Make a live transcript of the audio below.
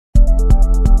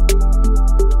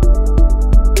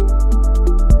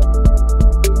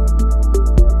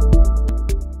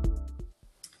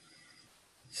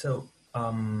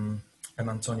I'm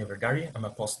Antonio Vergari. I'm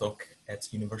a postdoc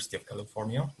at University of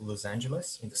California, Los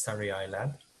Angeles, in the Star AI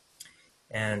lab.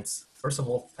 And first of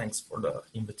all, thanks for the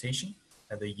invitation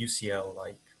at the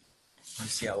UCL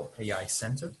AI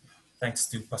Center. Thanks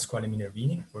to Pasquale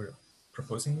Minervini for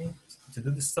proposing me to do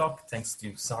this talk. Thanks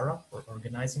to Sarah for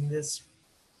organizing this.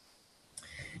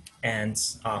 And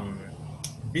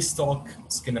this talk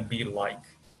is gonna be like,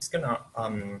 it's gonna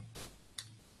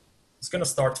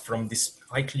start from this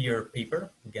iClear paper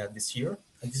we got this year.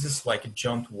 And this is like a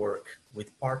joint work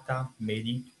with Partha,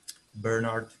 Mehdi,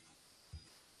 Bernard,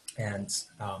 and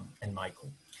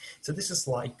Michael. So this is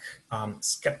like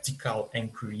skeptical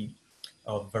inquiry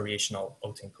of variational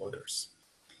autoencoders.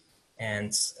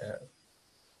 And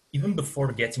even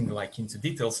before getting like into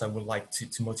details, I would like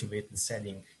to motivate the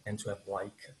setting and to have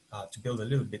like to build a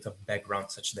little bit of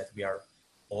background such that we are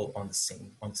all on the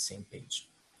same page.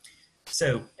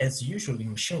 So as usual in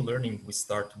machine learning, we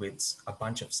start with a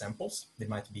bunch of samples. They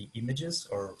might be images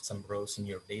or some rows in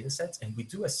your data set, and we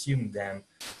do assume them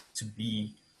to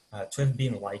be to have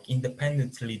been like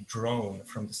independently drawn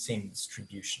from the same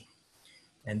distribution.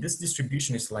 And this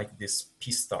distribution is like this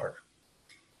P star.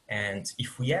 And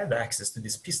if we had access to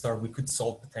this P star, we could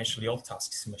solve potentially all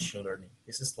tasks in machine learning.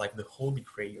 This is like the holy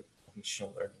grail of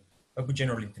machine learning, but we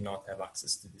generally do not have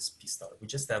access to this P star. We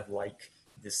just have like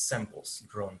these samples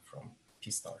drawn from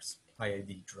P stars,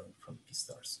 IID drawn from P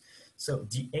stars. So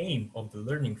the aim of the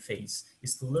learning phase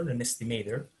is to learn an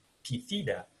estimator, P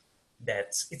theta,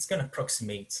 that it's going to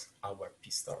approximate our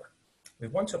P star. We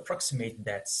want to approximate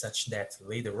that such that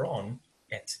later on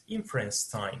at inference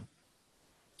time,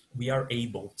 we are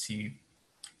able to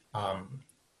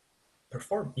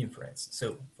perform inference.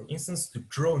 So for instance, to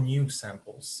draw new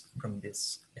samples from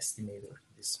this estimator,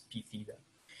 this P theta,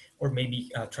 or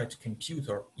maybe try to compute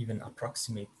or even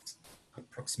approximately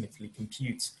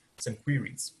compute some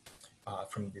queries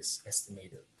from this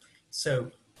estimator.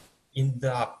 So in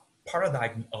the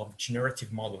paradigm of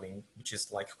generative modeling, which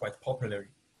is like quite popular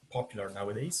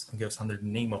nowadays and goes under the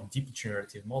name of deep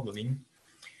generative modeling,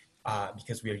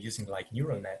 because we are using like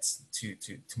neural nets to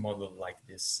model like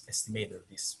this estimator,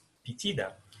 this P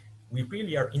theta, we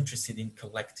really are interested in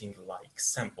collecting like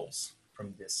samples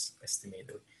from this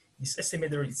estimator. This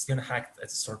estimator is going to act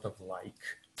as a sort of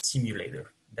like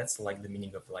simulator. That's like the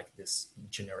meaning of like this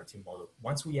generative model.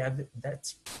 Once we have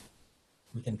that,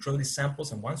 we can draw these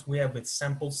samples, and once we have the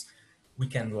samples, we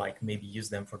can like maybe use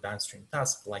them for downstream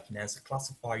tasks like enhance a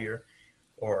classifier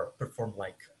or perform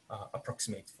like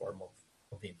approximate form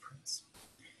of inference.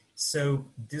 So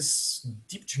this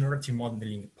deep generative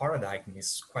modeling paradigm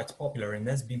is quite popular and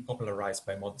has been popularized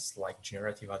by models like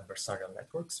generative adversarial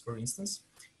networks, for instance.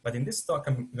 But in this talk,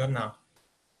 I'm gonna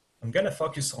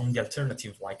focus on the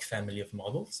alternative like family of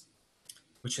models,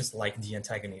 which is like the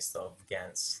antagonist of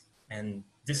GANs. And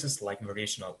this is like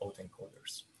variational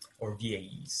autoencoders or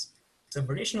VAEs. So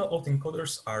variational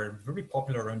autoencoders are very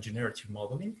popular on generative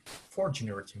modeling, for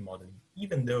generative modeling,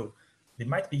 even though they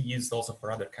might be used also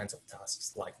for other kinds of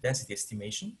tasks like density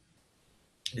estimation.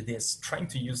 It is trying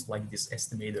to use like this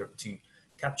estimator to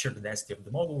capture the density of the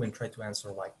model and try to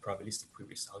answer like probabilistic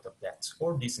queries out of that,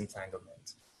 or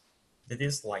disentanglement. That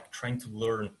is like trying to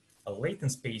learn a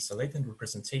latent space, a latent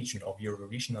representation of your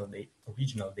original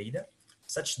data,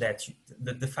 such that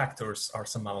the factors are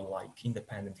somehow like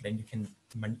independent and you can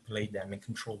manipulate them and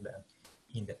control them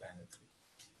independently.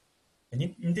 And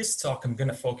in this talk, I'm going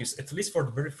to focus, at least for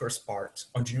the very first part,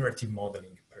 on generative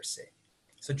modeling per se.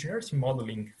 So generative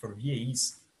modeling for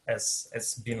VAEs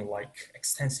has been like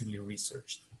extensively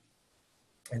researched.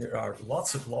 And there are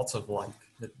lots of like,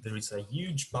 there is a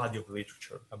huge body of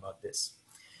literature about this.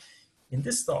 In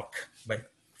this talk, by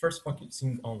first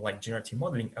focusing on like generative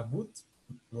modeling, I would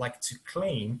like to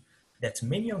claim that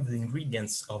many of the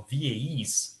ingredients of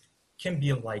VAEs can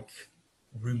be like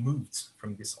removed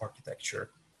from this architecture.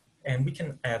 And we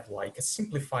can have like a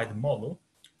simplified model,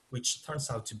 which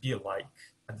turns out to be like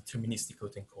a deterministic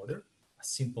autoencoder, a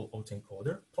simple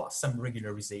autoencoder, plus some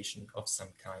regularization of some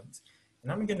kind.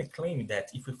 And I'm going to claim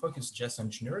that if we focus just on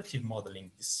generative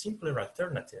modeling, the simpler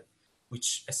alternative,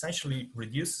 which essentially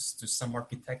reduces to some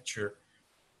architecture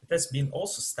that has been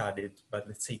also studied, but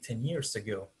let's say 10 years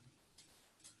ago,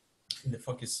 in the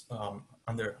focus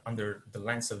under the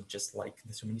lens of just like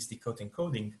deterministic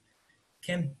autoencoding,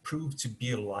 can prove to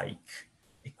be like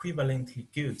equivalently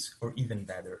good or even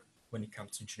better when it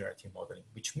comes to generative modeling,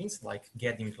 which means like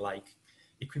getting like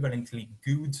equivalently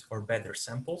good or better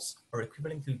samples or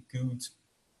equivalently good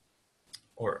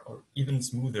or even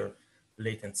smoother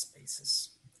latent spaces.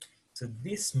 So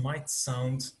this might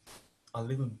sound a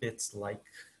little bit like,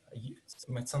 it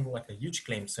might sound like a huge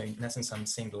claim. So in essence, I'm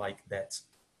saying like that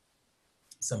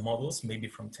some models, maybe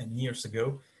from 10 years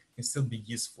ago, can still be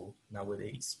useful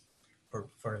nowadays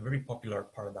for a very popular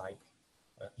paradigm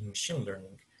in machine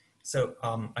learning. So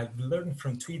I've learned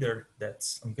from Twitter that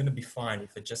I'm going to be fine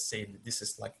if I just say that this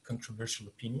is like a controversial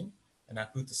opinion, and I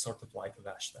put a sort of like a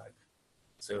hashtag.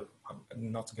 So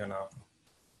I'm not gonna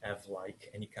have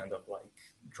like any kind of like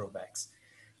drawbacks.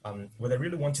 What I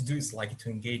really want to do is like to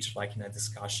engage like in a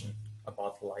discussion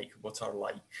about like what are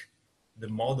like the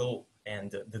model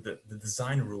and the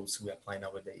design rules we apply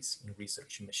nowadays in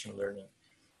research in machine learning.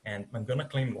 And I'm gonna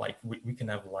claim like we can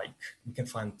have like, we can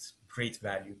find great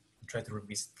value, try to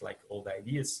revisit like old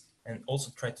ideas, and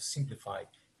also try to simplify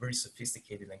very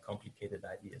sophisticated and complicated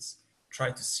ideas. Try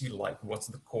to see like what's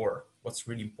the core, what's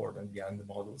really important behind the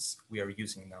models we are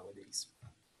using nowadays.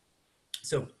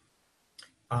 So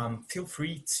feel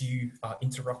free to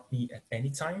interrupt me at any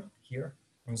time here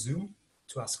on Zoom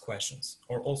to ask questions,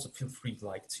 or also feel free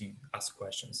like to ask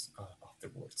questions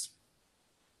afterwards,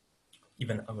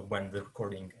 even when the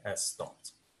recording has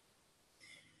stopped.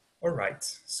 All right,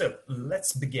 so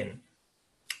let's begin.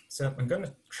 So I'm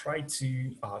gonna try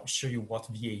to show you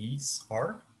what VAEs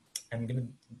are. I'm gonna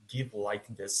give like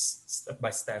this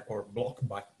step-by-step or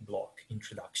block-by-block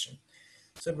introduction.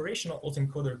 So variational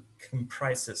autoencoder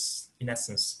comprises, in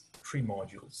essence, 3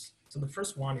 modules. So the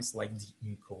first one is like the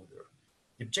encoder.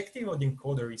 The objective of the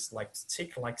encoder is like to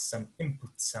take like some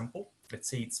input sample, let's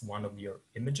say it's one of your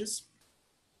images,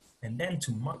 and then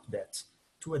to map that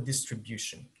to a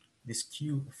distribution, this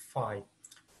Q phi,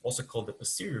 also called the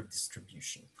posterior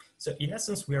distribution. So in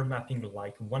essence, we are mapping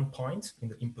like one point in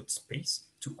the input space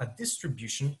to a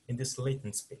distribution in this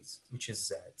latent space, which is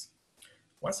Z.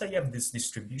 Once I have this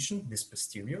distribution, this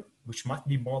posterior, which might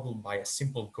be modeled by a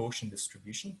simple Gaussian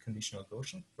distribution, conditional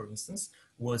Gaussian, for instance,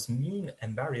 whose mean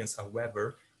and variance,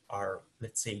 however, are,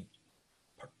 let's say,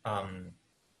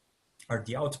 are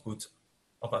the output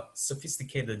of a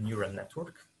sophisticated neural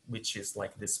network, which is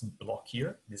like this block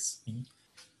here, this E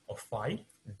of phi,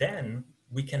 then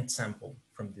we can sample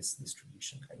from this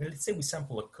distribution. And let's say we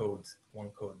sample a code, one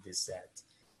code, this Z.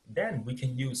 Then we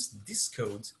can use this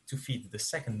code to feed the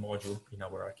second module in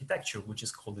our architecture, which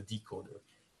is called the decoder,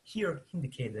 here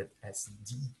indicated as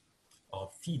D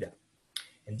of theta.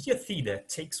 And D of theta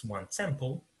takes one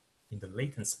sample in the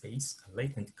latent space, a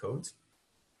latent code,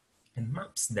 and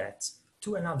maps that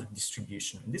to another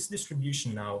distribution. And this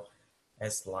distribution now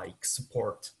has like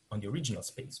support on the original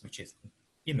space, which is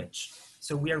image.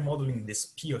 So we are modeling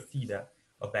this P of theta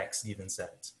of X given Z.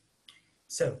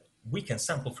 So we can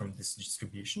sample from this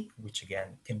distribution, which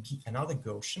again can be another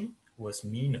Gaussian, whose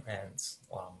mean and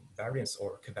variance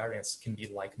or covariance can be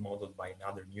like modeled by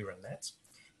another neural net.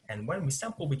 And when we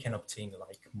sample, we can obtain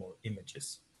like more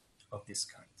images of this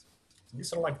kind. So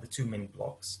these are like the 2 main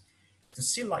blocks. To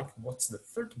see like what's the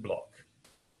third block,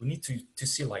 we need to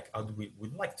see like how we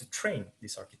would like to train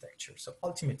this architecture. So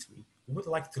ultimately, we would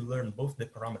like to learn both the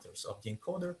parameters of the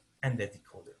encoder and the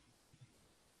decoder.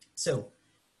 So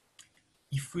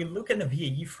if we look at a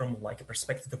VAE from like a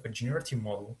perspective of a generative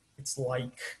model, it's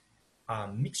like a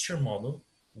mixture model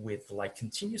with like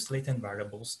continuous latent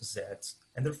variables Z,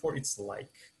 and therefore it's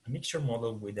like a mixture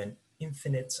model with an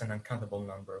infinite and uncountable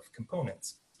number of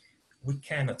components. We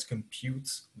cannot compute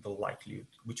the likelihood,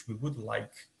 which we would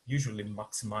like usually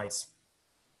maximize,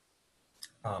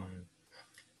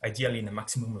 ideally in a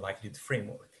maximum likelihood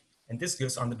framework. And this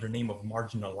goes under the name of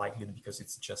marginal likelihood because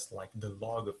it's just like the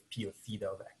log of P of theta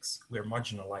of X. We're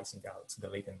marginalizing out the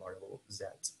latent variable Z.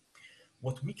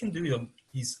 What we can do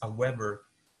is, however,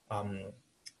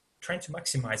 trying to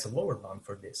maximize a lower bound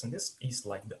for this. And this is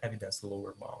like the evidence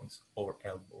lower bound, or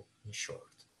elbow in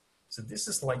short. So this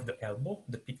is like the elbow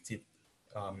depicted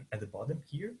at the bottom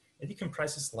here, and it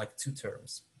comprises like 2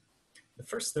 terms. The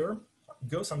first term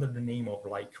goes under the name of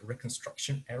like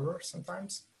reconstruction error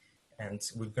sometimes, and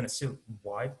we're going to see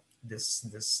why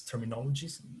this terminology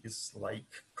is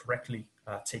like correctly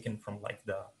taken from like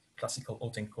the classical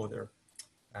autoencoder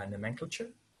nomenclature.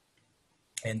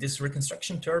 And this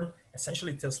reconstruction term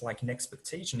essentially tells like an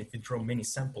expectation. If we draw many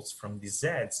samples from these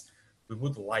Zs, we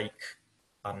would like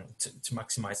to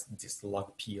maximize this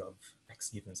log P of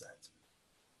X given Z.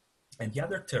 And the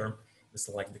other term is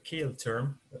like the KL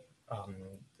term,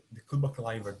 the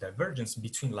Kullback-Leibler divergence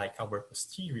between like our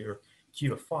posterior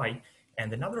Q of phi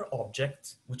and another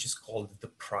object, which is called the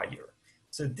prior.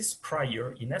 So this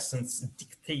prior, in essence,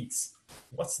 dictates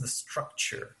what's the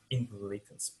structure in the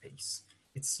latent space.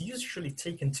 It's usually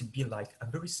taken to be like a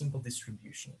very simple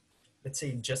distribution, let's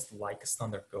say just like a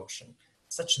standard Gaussian,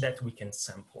 such that we can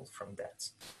sample from that.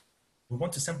 We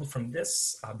want to sample from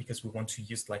this because we want to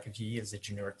use like a VAE as a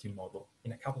generative model.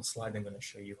 In a couple of slides, I'm going to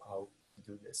show you how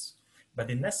to do this. But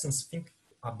in essence, think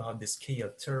about this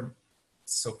KL term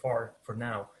so far for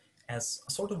now as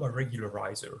a sort of a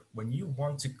regularizer. When you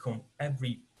want to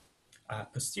every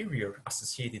posterior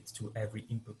associated to every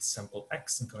input sample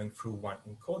X going through one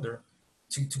encoder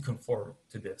to conform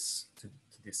to this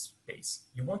space.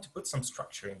 You want to put some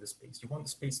structure in the space. You want the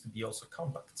space to be also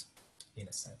compact in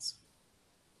a sense.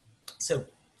 So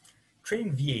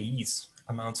training VAEs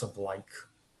amounts of like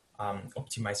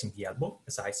optimizing the elbow,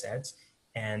 as I said,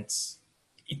 and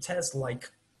it has like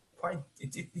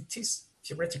it is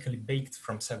theoretically baked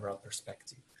from several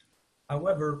perspectives.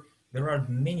 However, there are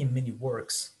many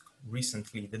works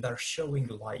recently that are showing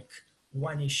like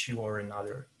one issue or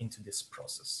another into this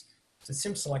process. So it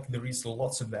seems like there is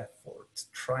lots of effort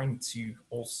trying to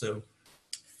also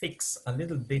fix a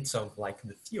little bit of like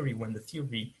the theory when the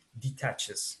theory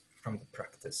detaches from the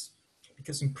practice.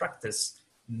 Because in practice,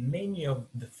 many of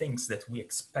the things that we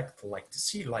expect like to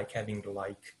see, like having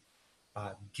like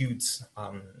good,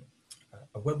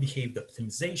 a well-behaved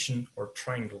optimization, or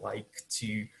trying like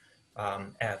to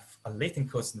have a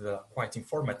latent codes that are quite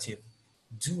informative,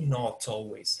 do not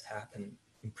always happen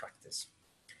in practice.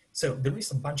 So there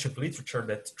is a bunch of literature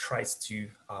that tries to,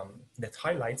 that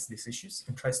highlights these issues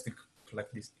and tries to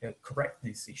correct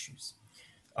these issues.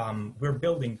 We're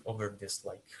building over this,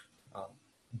 like,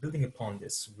 building upon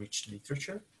this rich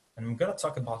literature. And I'm gonna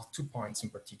talk about 2 points in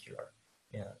particular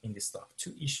in this talk,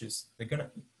 2 issues that are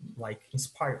gonna like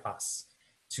inspire us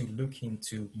to look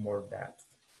into more depth.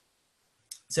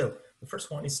 So the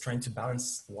first one is trying to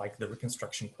balance like the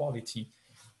reconstruction quality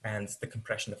and the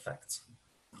compression effects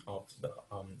of the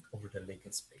over the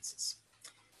latent spaces.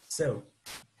 So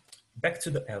back to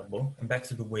the elbow and back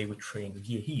to the way we train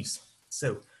VAEs.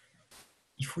 So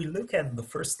if we look at the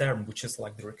first term, which is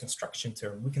like the reconstruction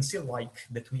term, we can see like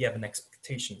that we have an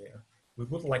expectation there. We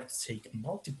would like to take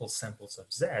multiple samples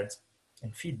of Z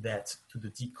and feed that to the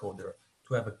decoder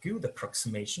to have a good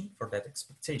approximation for that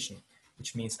expectation,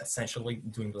 which means essentially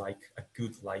doing like a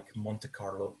good like Monte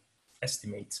Carlo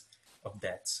estimate of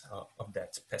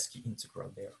that pesky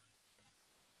integral there.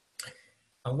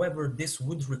 However, this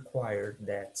would require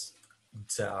that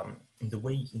in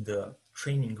the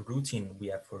training routine we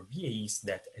have for VAEs,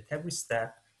 that at every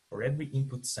step, for every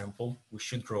input sample, we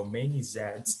should draw many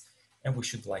Zs and we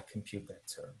should like compute that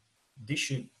term.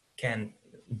 This can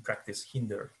in practice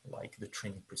hinder like the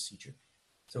training procedure.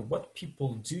 So what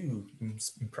people do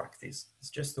in practice is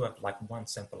just to have like one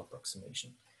sample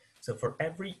approximation. So for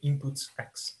every input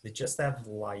X, they just have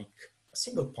like a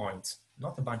single point,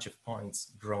 not a bunch of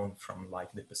points drawn from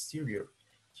like the posterior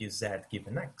to Z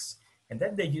given X. And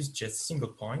then they use just single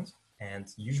point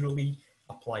and usually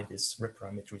apply this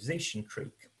reparameterization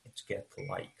trick to get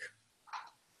like,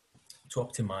 to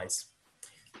optimize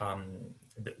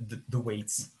the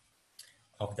weights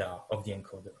of the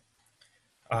encoder.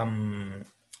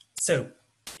 So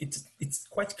it's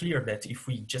quite clear that if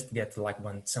we just get like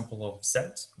one sample of Z,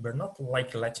 we're not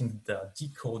like letting the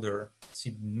decoder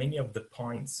see many of the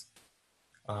points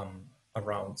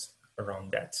around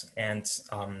that, and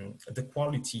the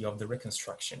quality of the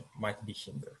reconstruction might be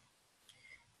hindered.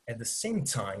 At the same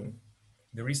time,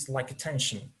 there is like a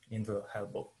tension in the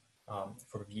elbow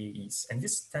for VAEs, and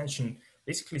this tension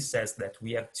basically says that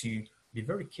we have to be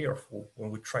very careful when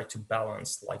we try to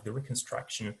balance like the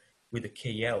reconstruction with the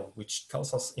KL, which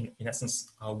tells us in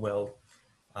essence how well,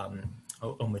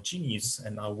 how homogeneous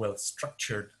and how well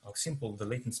structured, how simple the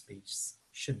latent space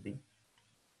should be.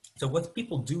 So what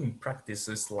people do in practice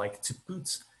is like to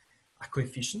put a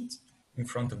coefficient in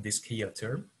front of this KL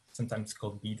term, sometimes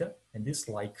called beta, and this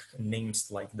like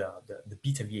names like the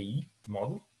beta VAE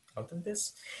model out of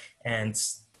this, and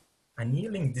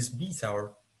annealing this beta,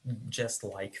 or just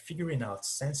like figuring out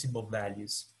sensible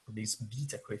values for these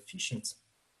beta coefficients,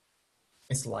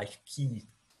 is like key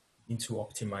into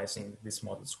optimizing this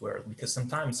model's work, because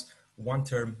sometimes one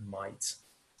term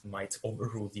might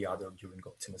overrule the other during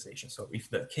optimization. So if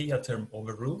the KL term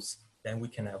overrules, then we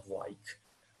can have like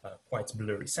quite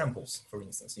blurry samples, for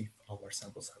instance, if our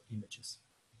samples have images.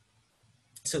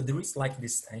 So there is like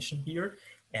this tension here,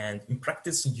 and in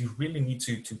practice, you really need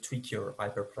to tweak your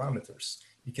hyperparameters,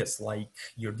 because like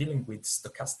you're dealing with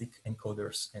stochastic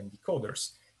encoders and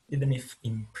decoders, even if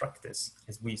in practice,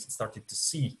 as we started to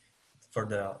see for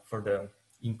the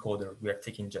encoder, we are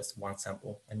taking just one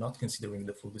sample and not considering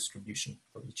the full distribution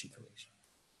for each iteration.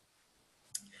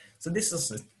 So this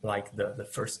is like the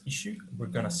first issue. We're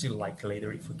gonna see like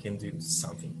later if we can do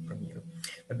something from here.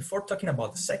 But before talking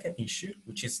about the second issue,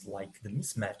 which is like the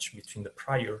mismatch between the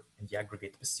prior and the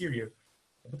aggregate posterior,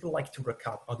 I would like to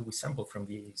recap how do we sample from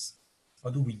VAEs? How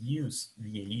do we use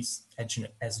VAEs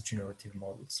as generative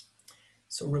models?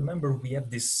 So remember, we have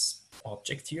this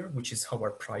object here, which is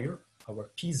our prior, our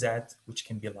PZ, which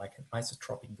can be like an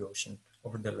isotropic Gaussian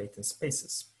over the latent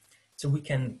spaces. So we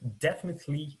can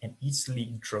definitely and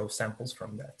easily draw samples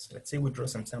from that. Let's say we draw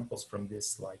some samples from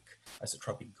this like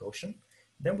isotropic Gaussian.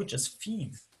 Then we just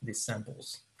feed these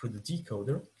samples through the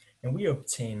decoder and we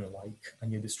obtain like a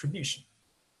new distribution.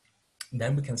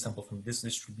 Then we can sample from this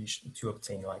distribution to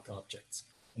obtain like objects.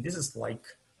 And this is like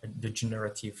the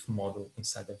generative model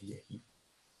inside the VAE.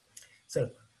 So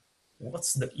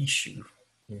what's the issue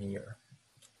in here?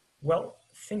 Well,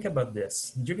 think about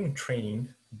this. During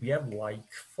training, we have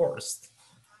like forced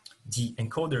the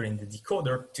encoder and the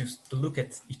decoder to look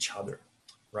at each other,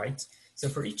 right? So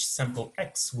for each sample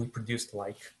X, we produced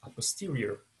like a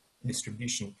posterior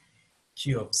distribution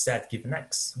Q of Z given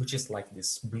X, which is like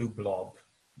this blue blob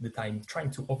that I'm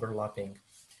trying to overlapping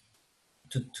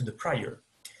to the prior.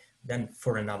 Then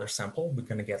for another sample, we're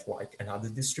gonna get like another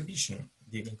distribution.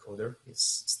 The encoder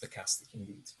is stochastic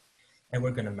indeed. And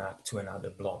we're gonna map to another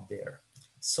blob there,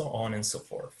 so on and so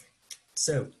forth.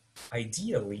 So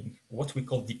ideally, what we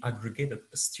call the aggregated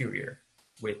posterior,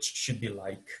 which should be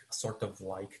like a sort of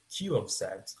like Q of Z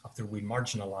after we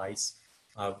marginalize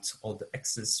out all the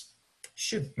X's,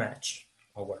 should match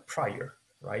our prior,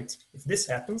 right? If this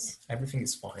happens, everything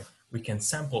is fine. We can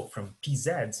sample from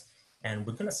PZ and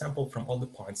we're gonna sample from all the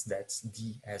points that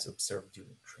D has observed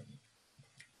during training.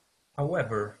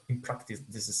 However, in practice,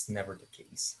 this is never the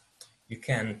case. You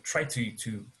can try to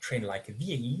train like a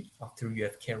VAE after you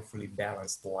have carefully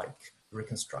balanced like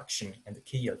reconstruction and the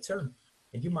KL term.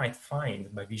 And you might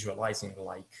find by visualizing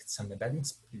like some embedding,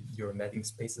 your embedding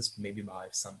spaces, maybe by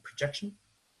some projection,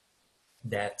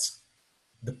 that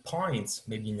the points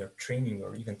maybe in your training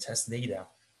or even test data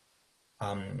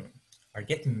are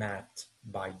getting mapped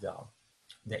by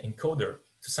the encoder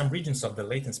to some regions of the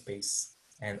latent space.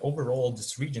 And overall,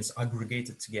 these regions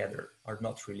aggregated together are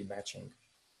not really matching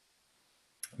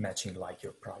like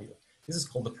your prior. This is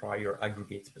called the prior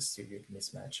aggregate posterior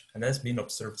mismatch, and that's been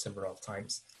observed several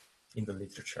times in the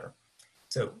literature.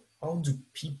 So how do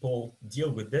people deal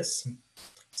with this?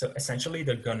 So essentially,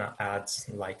 they're gonna add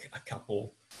like a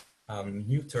couple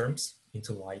new terms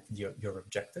into like your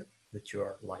objective that you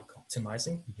are like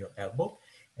optimizing in your elbow,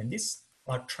 and these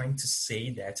are trying to say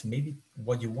that maybe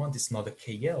what you want is not a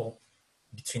KL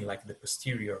between like the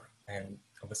posterior and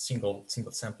of a single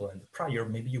sample and the prior.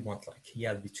 Maybe you want like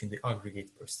KL between the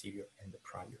aggregate posterior and the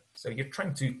prior. So you're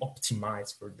trying to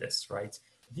optimize for this, right?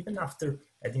 But even after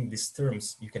adding these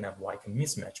terms, you can have like a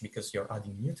mismatch because you're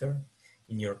adding new term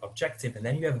in your objective, and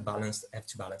then you have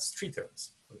to balance three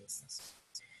terms, for instance.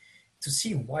 To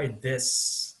see why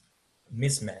this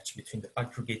mismatch between the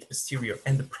aggregate posterior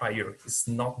and the prior is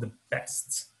not the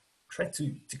best, try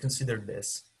to consider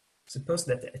this. Suppose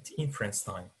that at inference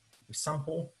time,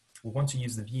 we want to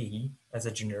use the VAE as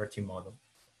a generative model.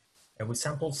 And we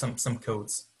sample some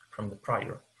codes from the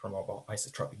prior, from our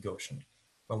isotropic Gaussian.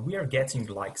 But we are getting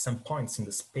like some points in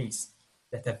the space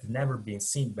that have never been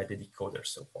seen by the decoder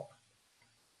so far.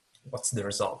 What's the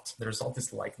result? The result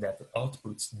is like that the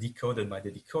outputs decoded by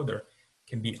the decoder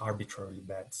can be arbitrarily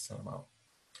bad somehow.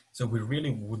 So we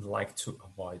really would like to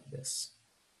avoid this.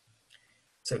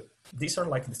 So these are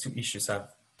like the two issues I've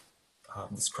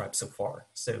described so far.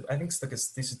 So I think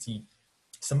stochasticity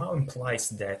somehow implies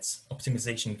that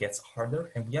optimization gets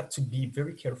harder, and we have to be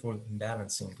very careful in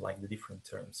balancing like the different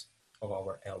terms of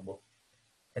our elbow.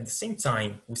 At the same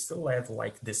time, we still have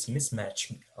like this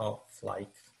mismatch of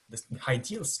like the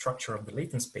ideal structure of the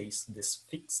latent space, this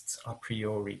fixed a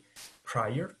priori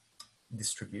prior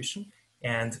distribution,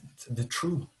 and the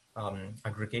true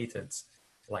aggregated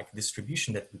like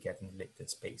distribution that we get in the latent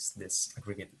space, this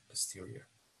aggregated posterior.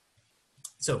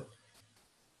 So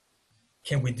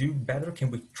can we do better? Can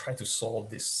we try to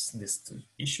solve these two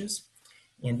issues?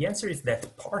 And the answer is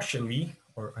that partially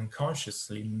or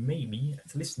unconsciously, maybe,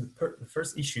 at least the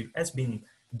first issue has been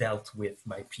dealt with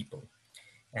by people.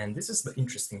 And this is the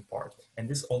interesting part. And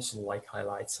this also like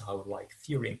highlights how like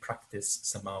theory and practice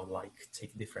somehow like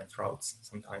take different routes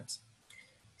sometimes.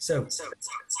 So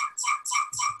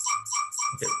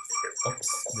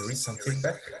there is some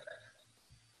feedback.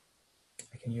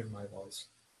 I can hear my voice.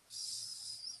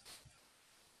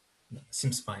 No,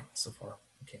 seems fine so far.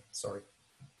 Okay, sorry.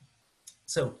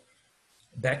 So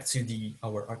back to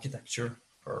our architecture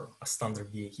for a standard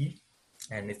VAE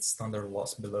and its standard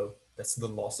loss below. That's the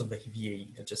loss of the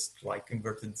VAE. I just like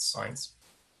inverted the signs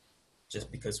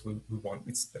just because we want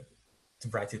to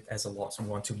write it as a loss. We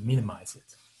want to minimize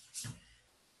it.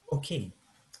 Okay,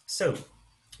 so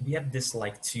we have this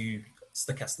like two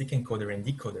stochastic encoder and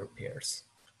decoder pairs.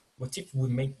 What if we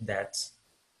make that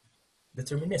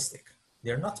deterministic?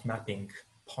 they're not mapping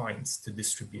points to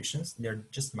distributions, they're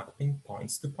just mapping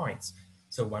points to points.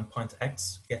 So one point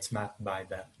X gets mapped by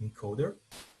the encoder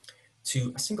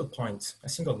to a single point, a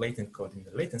single latent code in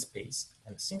the latent space,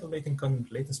 and a single latent code in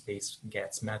the latent space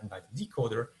gets mapped by the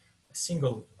decoder, a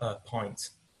single point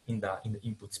in the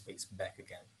input space back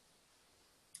again.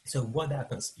 So what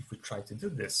happens if we try to do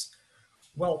this?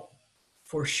 Well,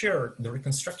 for sure, the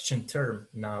reconstruction term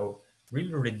now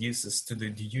really reduces to the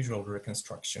usual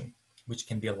reconstruction, which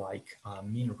can be like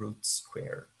mean root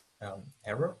square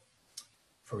error,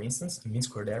 for instance, mean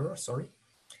squared error, sorry,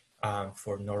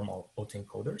 for normal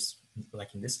autoencoders,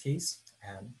 like in this case,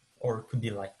 or it could be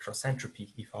like cross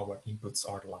entropy if our inputs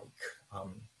are like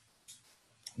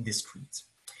discrete.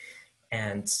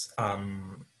 And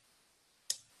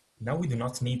now we do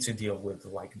not need to deal with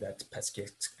like that pesky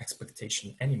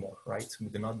expectation anymore, right? We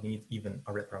do not need even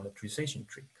a reparameterization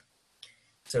trick.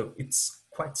 So it's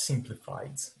quite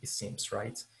simplified, it seems,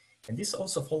 right? And this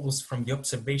also follows from the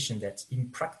observation that in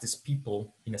practice,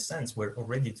 people, in a sense, were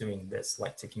already doing this,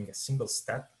 like taking a single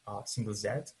step, single Z.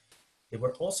 They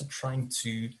were also trying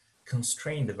to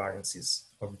constrain the variances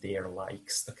of their like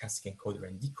stochastic encoder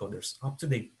and decoders up to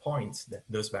the point that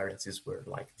those variances were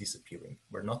like disappearing,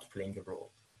 were not playing a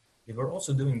role. They were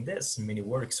also doing this in many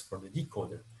works for the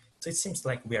decoder. So it seems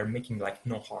like we are making like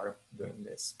no harm doing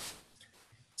this.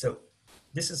 So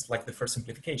this is like the first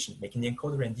simplification, making the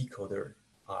encoder and decoder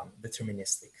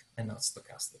deterministic and not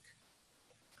stochastic.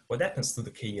 What happens to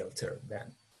the KL term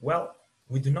then? Well,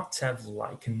 we do not have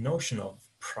like a notion of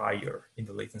prior in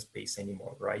the latent space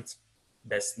anymore, right?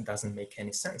 That doesn't make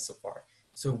any sense so far.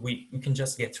 So we can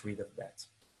just get rid of that.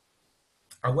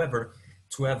 However,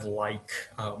 to have like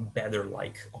better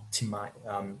like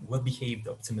well-behaved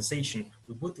optimization,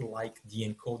 we would like the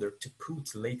encoder to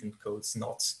put latent codes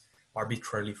not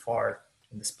arbitrarily far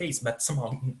in the space, but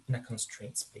somehow in a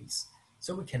constrained space.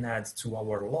 So we can add to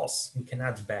our loss, we can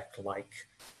add back like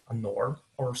a norm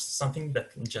or something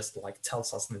that just like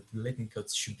tells us that the latent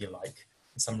codes should be like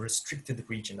in some restricted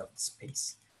region of the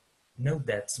space. Note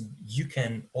that you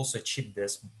can also achieve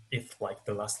this if like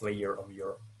the last layer of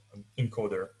your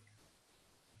encoder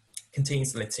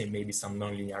contains, let's say, maybe some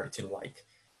nonlinearity like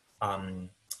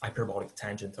hyperbolic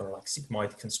tangent or like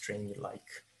sigmoid constraining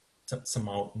like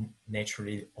somehow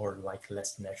naturally or like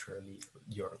less naturally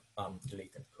your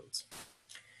latent codes.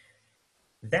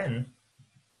 Then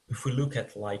if we look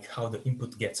at like how the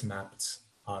input gets mapped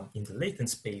in the latent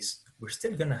space, we're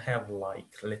still gonna have like,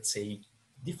 let's say,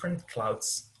 different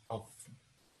clouds of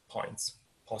points,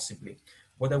 possibly.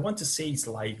 What I want to say is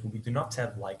like, we do not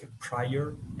have like a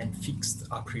prior and fixed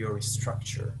a priori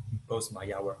structure imposed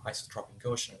by our isotropic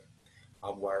Gaussian,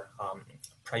 our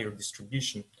prior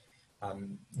distribution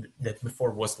that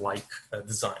before was like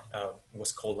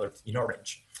was colored in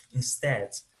orange.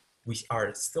 Instead, we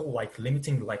are still like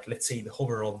limiting like, let's say, the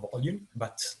overall volume,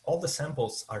 but all the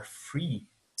samples are free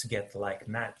to get like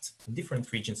mapped in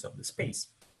different regions of the space.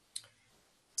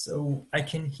 So I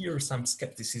can hear some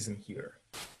skepticism here.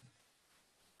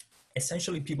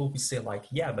 Essentially, people will say like,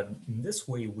 yeah, but in this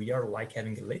way, we are like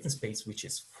having a latent space which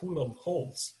is full of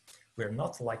holes. We're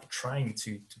not like trying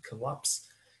to collapse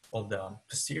all the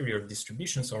posterior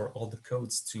distributions or all the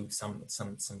codes to some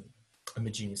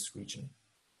homogeneous region.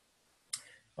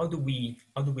 How do we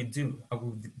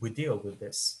deal with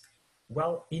this?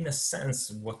 Well, in a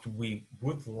sense, what we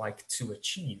would like to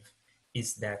achieve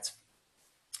is that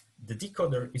the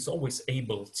decoder is always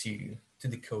able to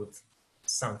decode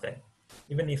something,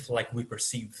 even if like we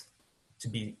perceive to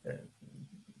be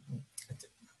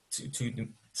to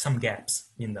some gaps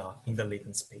in the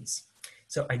latent space.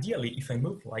 So ideally, if I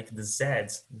move like the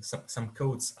Z's, some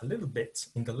codes a little bit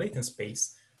in the latent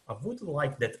space, I would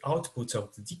like that output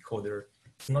of the decoder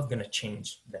is not going to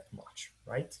change that much,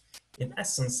 right? In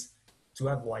essence, to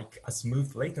have like a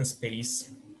smooth latent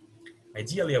space,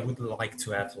 ideally I would like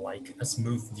to have like a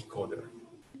smooth decoder.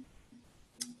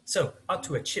 So how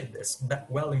to achieve this?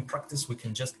 Well, in practice, we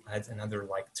can just add another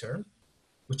like term,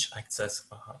 which acts as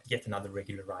yet another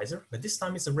regularizer, but this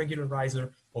time it's a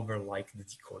regularizer over like the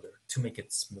decoder to make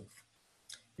it smooth.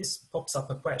 This pops up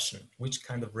a question, which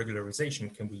kind of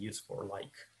regularization can we use for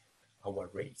like our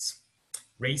RAEs?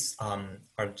 RAEs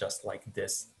are just like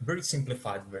this very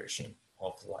simplified version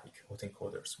of like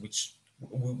autoencoders, which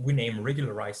we name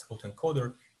regularized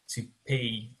autoencoder to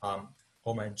pay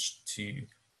homage to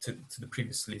the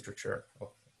previous literature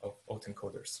of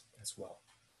autoencoders as well.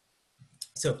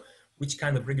 So which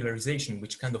kind of regularization,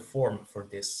 which kind of form for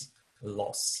this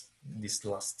loss, this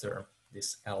last term,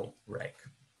 this L reg?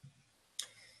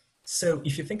 So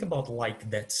if you think about like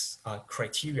that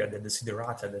criteria, that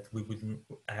desiderata that we would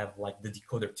have like the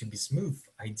decoder to be smooth,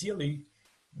 ideally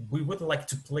we would like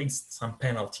to place some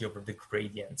penalty over the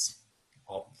gradients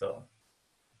of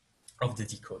the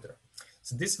decoder.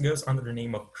 So this goes under the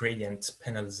name of gradient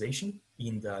penalization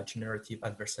in the generative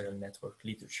adversarial network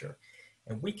literature.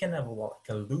 And we can have like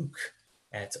a look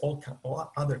at all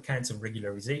other kinds of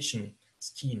regularization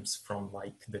schemes from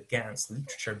like the GANs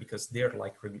literature, because their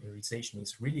like regularization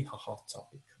is really a hot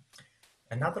topic.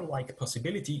 Another like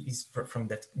possibility is from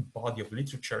that body of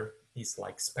literature is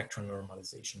like spectral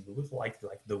normalization. We would like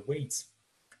the weights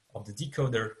of the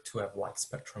decoder to have like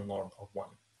spectral norm of 1,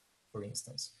 for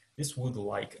instance. This would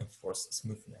like enforce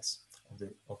smoothness of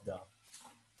the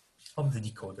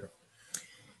decoder.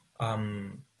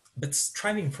 But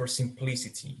striving for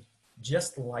simplicity,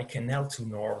 just like an L2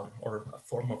 norm or a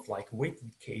form of like weight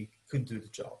decay could do the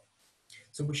job.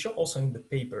 So we show also in the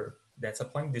paper that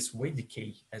applying this weight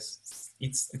decay as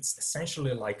it's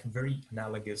essentially like very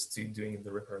analogous to doing the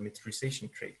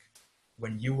reparameterization trick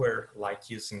when you were like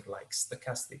using like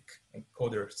stochastic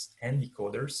encoders and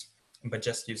decoders, but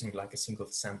just using like a single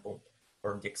sample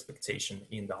for the expectation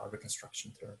in the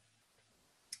reconstruction term.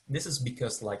 This is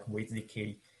because like weight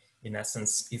decay in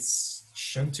essence is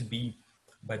shown to be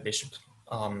by Bishop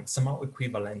somehow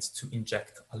equivalent to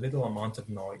inject a little amount of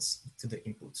noise to the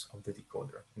input of the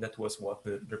decoder. And that was what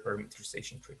the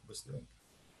reparameterization trick was doing.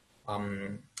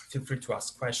 Feel free to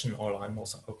ask questions, or I'm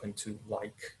also open to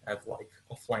have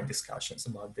offline discussions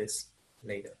about this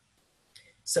later.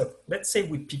 So let's say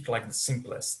we pick like the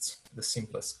simplest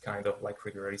kind of like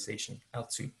regularization,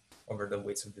 L2, over the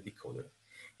weights of the decoder.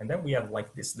 And then we have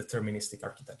like this deterministic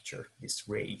architecture, these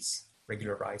RAEs,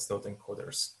 regularized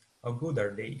autoencoders. How good are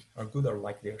they? How good are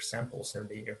like their samples or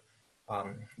their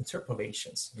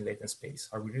interpolations in latent space?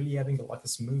 Are we really having like a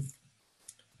smooth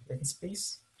latent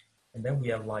space? And then we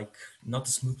have like not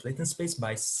a smooth latent space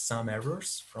by some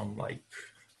errors from like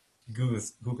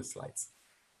Google slides.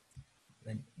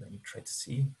 Let me try to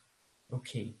see.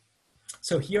 Okay,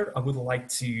 so here I would like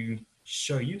to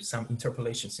show you some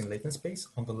interpolations in latent space.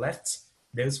 On the left,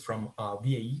 those from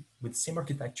VAE with same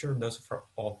architecture, those for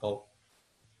of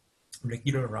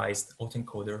regularized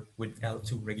autoencoder with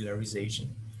L2 regularization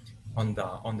on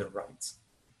the right.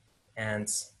 And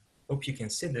hope you can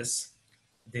see this.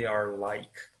 They are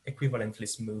like equivalently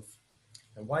smooth.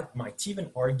 And one might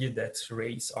even argue that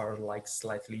RAEs are like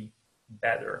slightly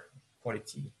better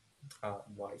quality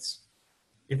wise.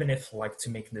 Even if like to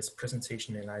make this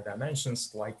presentation in high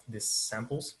dimensions, like these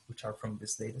samples, which are from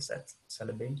this data set,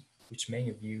 Celebrate, which many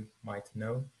of you might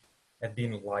know, have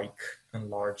been like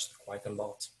enlarged quite a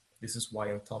lot. This is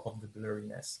why on top of the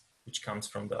blurriness, which comes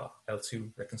from the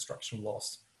L2 reconstruction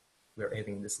loss, we're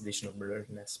having this additional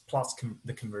blurriness plus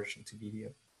the conversion to video.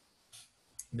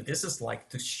 But this is like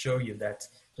to show you that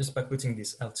just by putting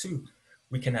this L2,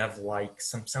 we can have like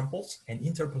some samples and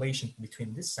interpolation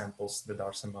between these samples that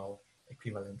are somehow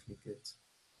equivalently good.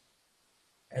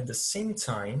 At the same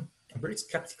time, a very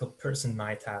skeptical person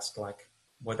might ask like,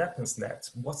 what happens that?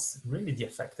 What's really the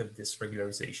effect of this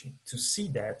regularization? To see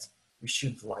that, we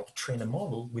should like train a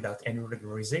model without any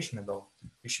regularization at all.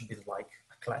 We should be like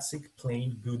a classic,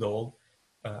 plain, good old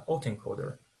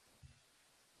autoencoder.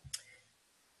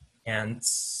 And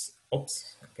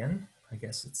oops, again, I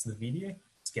guess it's the video.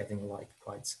 It's getting like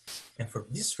quite, and for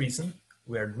this reason,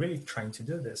 we are really trying to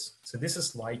do this. So this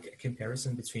is like a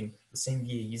comparison between the same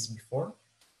VAEs before,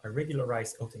 a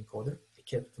regularized autoencoder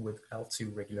equipped with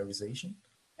L2 regularization,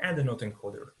 and an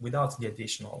autoencoder without the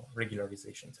additional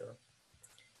regularization term.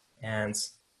 And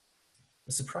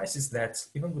the surprise is that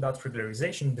even without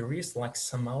regularization, there is like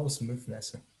somehow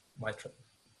smoothness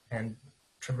and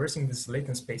traversing this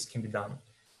latent space can be done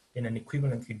in an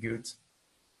equivalently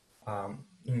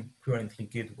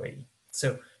good way.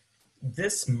 So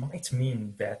this might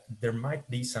mean that there might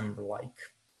be some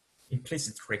like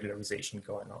implicit regularization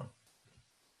going on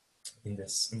in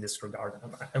this regard.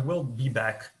 I will be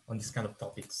back on these kind of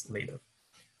topics later.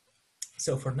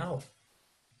 So for now,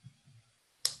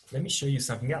 let me show you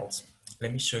something else.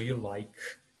 Let me show you like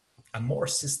a more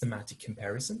systematic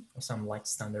comparison of some like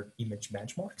standard image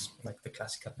benchmarks, like the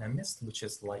classical MNIST, which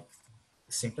is like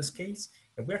the simplest case.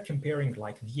 And we're comparing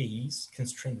like VAEs,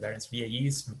 constrained variance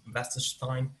VAEs, vestige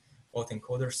time,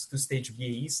 autoencoders, two-stage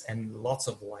VAEs, and lots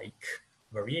of like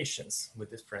variations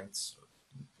with different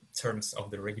terms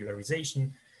of the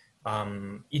regularization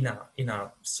in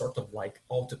a sort of like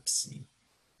autopsy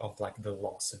of like the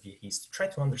loss of VAEs to try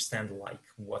to understand like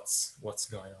what's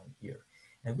going on here.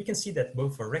 And we can see that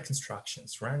both for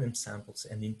reconstructions, random samples,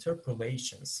 and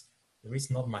interpolations, there is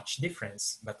not much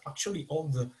difference, but actually all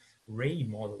the RAE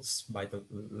models by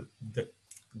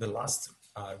the last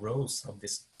rows of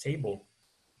this table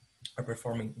are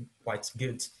performing quite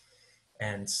good.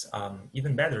 And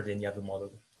even better than the other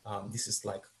model, this is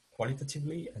like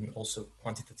qualitatively and also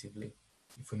quantitatively.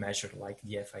 If we measure like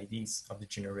the FIDs of the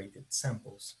generated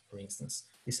samples, for instance,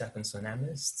 this happens on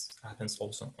MNIST, happens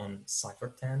also on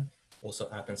Cypher10, also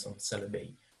happens on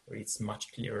Celebi, where it's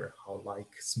much clearer how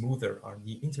like smoother are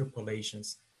the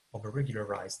interpolations of a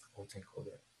regularized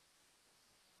autoencoder.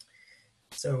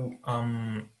 So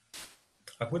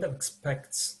I would have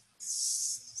expected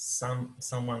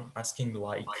someone asking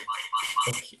like,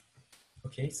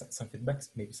 okay, some feedback.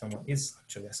 Maybe someone is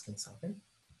actually asking something.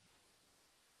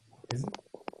 Is it?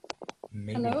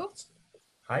 Maybe Hello? not.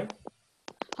 Hi.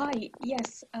 Hi,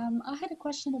 yes. I had a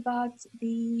question about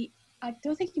I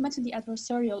don't think you mentioned the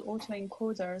adversarial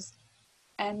autoencoders,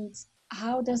 and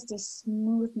how does the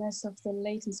smoothness of the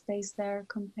latent space there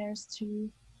compares to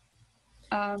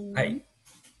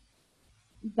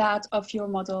that of your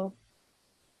model?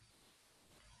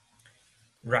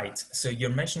 Right. So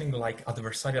you're mentioning like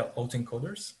adversarial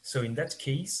autoencoders. So in that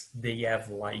case, they have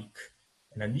like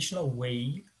an additional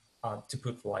way to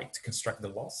put like to construct the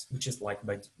loss, which is like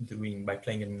by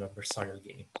playing an adversarial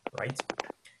game, right?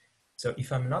 So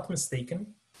if I'm not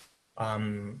mistaken,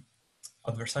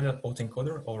 adversarial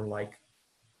autoencoder or like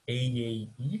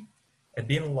AAE have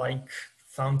been like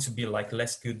found to be like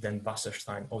less good than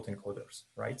Wasserstein autoencoders,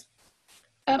 right?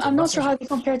 I'm not sure how they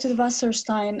compare to the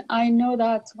Wasserstein. I know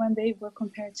that when they were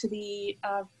compared to the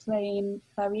plain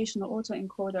variational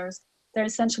autoencoders, they're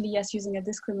essentially, yes, using a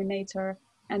discriminator,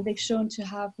 and they've shown to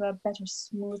have a better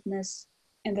smoothness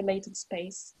in the latent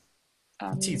space.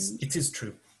 It is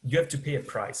true. You have to pay a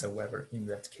price, however, in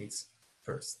that case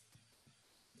first.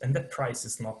 And that price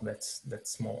is not that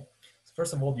small. So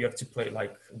first of all, you have to play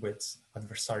like with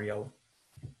adversarial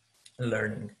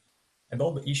learning and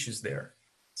all the issues there.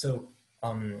 So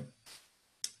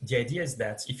the idea is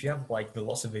that if you have like the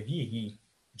loss of a VAE,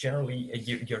 generally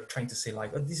you're trying to say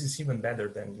like, oh, this is even better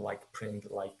than like playing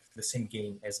like the same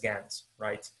game as GANs,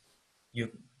 right?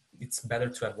 It's better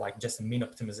to have like just a min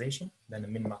optimization than a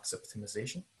min-max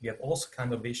optimization. You have also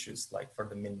kind of issues like for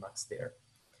the min-max there.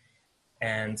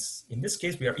 And in this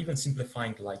case, we are even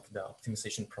simplifying like the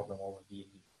optimization problem over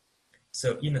VAE.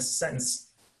 So in a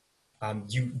sense,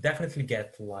 you definitely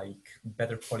get like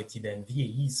better quality than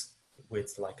VAEs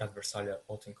with like adversarial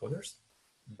autoencoders,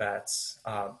 but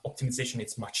optimization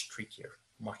is much trickier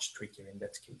in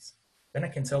that case. Then I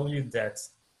can tell you that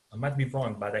I might be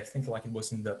wrong, but I think like it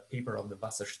was in the paper of the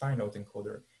Wasserstein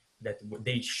autoencoder that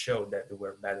they showed that they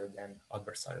were better than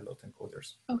adversarial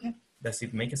autoencoders. Okay. Does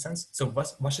it make a sense? So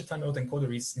Wasserstein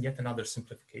autoencoder is yet another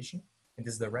simplification in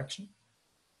this direction.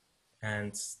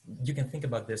 And you can think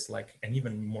about this like an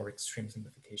even more extreme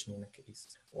simplification in a case,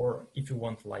 or if you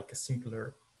want like a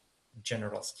simpler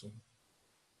general scheme.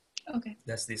 Okay.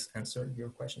 Does this answer your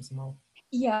question somehow?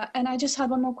 Yeah, and I just had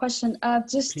one more question.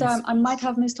 I might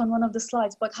have missed on one of the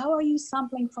slides, but how are you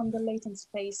sampling from the latent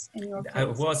space in your case? I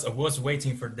was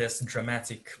waiting for this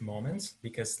dramatic moment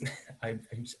because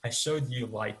I showed you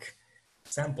like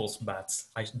samples, but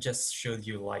I just showed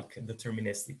you like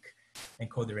deterministic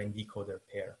encoder and decoder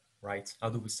pair, right? How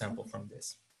do we sample from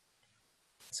this?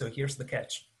 So here's the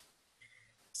catch.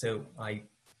 So I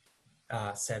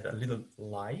said a little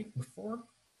lie before,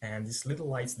 and these little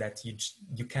lies that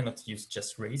you cannot use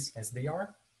just RAEs as they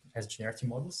are, as generative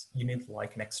models. You need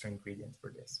like an extra ingredient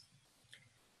for this.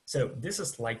 So this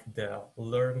is like the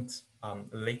learned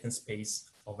latent space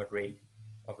of a RAE,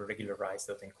 of a regularized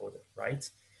autoencoder, right?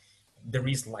 There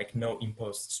is like no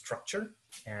imposed structure,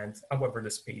 and however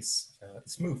the space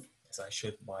is smooth, as I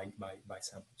showed by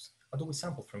samples. How do we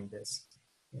sample from this?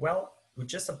 Well, we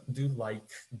just do like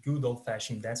good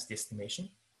old-fashioned density estimation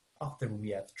after we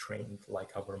have trained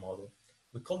like our model.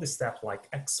 We call this step like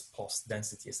ex post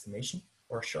density estimation,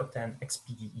 or shorthand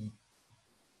XPDE.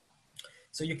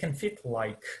 So you can fit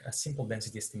like a simple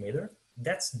density estimator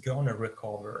that's gonna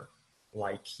recover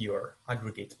like your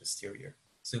aggregate posterior.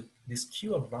 So this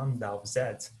Q of lambda of Z,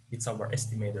 it's our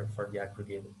estimator for the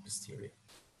aggregated posterior.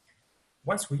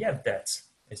 Once we have that,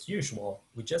 as usual,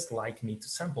 we just like need to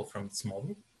sample from this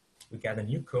model. We get a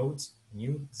new code,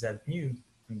 new Z new,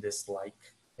 in this like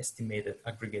estimated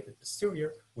aggregated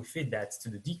posterior. We feed that to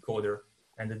the decoder,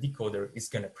 and the decoder is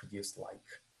gonna produce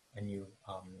like a new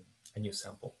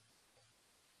sample.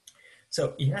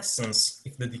 So in essence,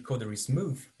 if the decoder is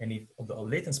smooth and if the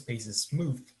latent space is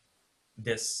smooth,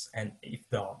 and if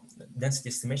the density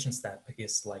estimation step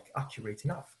is like accurate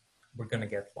enough, we're gonna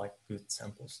get like good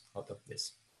samples out of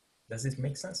this. Does this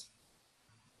make sense?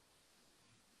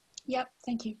 Yep,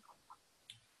 thank you.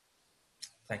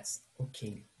 Thanks.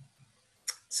 Okay.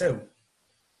 So,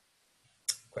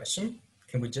 question,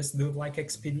 can we just do like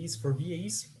XPDs for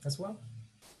VAEs as well?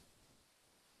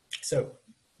 So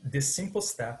this simple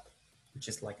step, which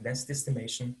is like density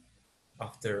estimation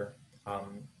after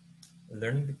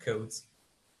learning the codes,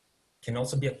 can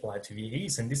also be applied to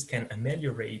VAEs, and this can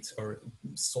ameliorate or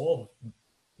solve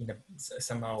in a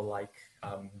somehow like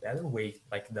better way,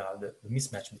 like the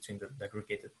mismatch between the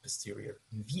aggregated posterior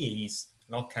and VAEs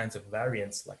and all kinds of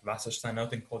variants like Wasserstein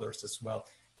autoencoders as well,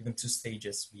 even two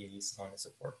stages VAEs, so on and so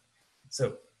forth. So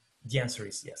the answer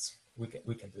is yes, we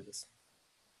can do this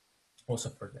also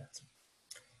for that.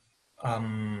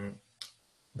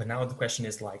 But now the question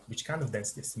is like, which kind of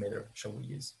density estimator shall we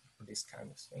use for this kind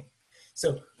of thing?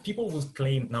 So people will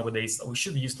claim nowadays that we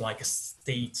should use like a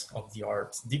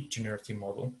state-of-the-art deep generative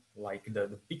model, like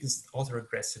the biggest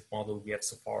autoregressive model we have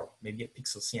so far, maybe a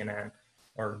pixel CNN,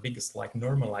 or the biggest like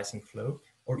normalizing flow,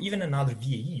 or even another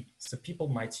VAE. So people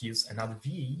might use another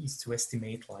VAEs to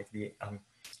estimate like the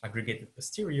aggregated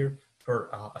posterior for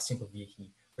a simple VAE.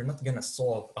 We're not gonna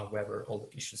solve, however, all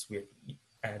the issues we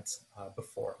had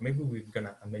before. Maybe we're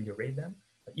gonna ameliorate them,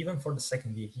 but even for the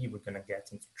second VAE, we're gonna get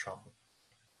into trouble.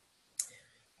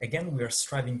 Again, we are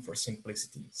striving for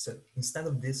simplicity. So instead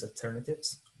of these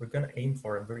alternatives, we're going to aim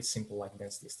for a very simple like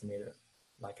density estimator,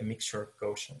 like a mixture of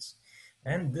Gaussians.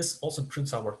 And this also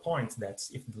proves our point that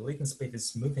if the latent space is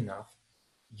smooth enough,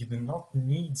 you do not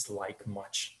need like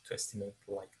much to estimate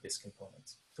like this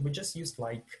component. So we just used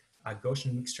like a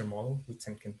Gaussian mixture model with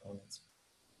 10 components.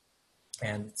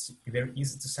 And it's very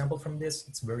easy to sample from this.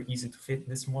 It's very easy to fit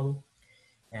this model.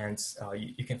 And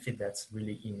you can fit that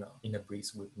really in a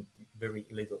breeze with very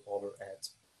little overhead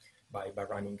by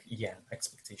running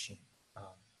expectation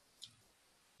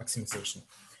maximization.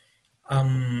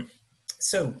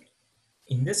 So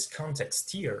in this context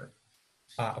here,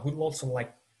 I would also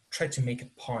like try to make a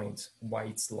point why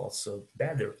it's also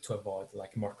better to avoid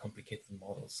like more complicated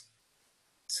models.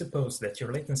 Suppose that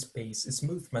your latent space is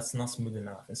smooth, but it's not smooth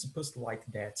enough. And suppose like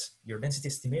that your density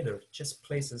estimator just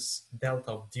places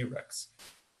delta of Diracs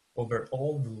over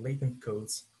all the latent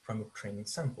codes from your training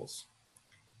samples.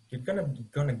 You're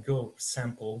gonna go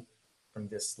sample from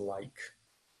this like,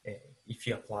 if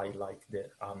you apply like the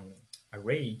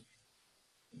array,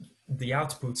 the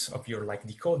outputs of your like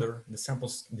decoder, the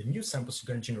samples, the new samples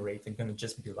you're gonna generate are gonna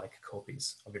just be like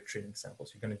copies of your training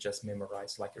samples. You're gonna just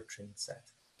memorize like your training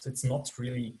set. So it's not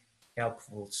really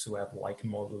helpful to have like a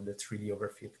model that really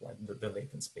overfit like the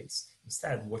latent space.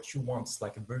 Instead, what you want is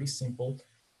like a very simple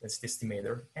density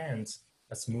estimator and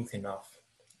a smooth enough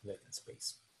latent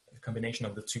space. The combination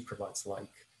of the two provides like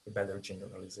a better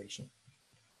generalization.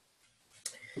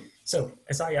 So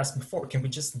as I asked before, can we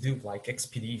just do like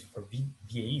XPD for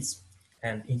VAEs?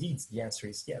 And indeed, the answer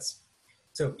is yes.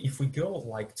 So if we go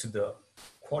like to the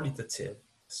quantitative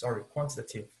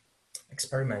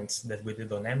experiments that we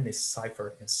did on MNIST,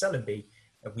 Cypher, and Celebi,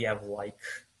 we have like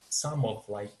some of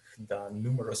like the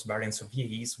numerous variants of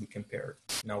VAEs we compared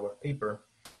in our paper.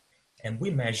 And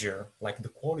we measure like the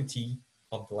quality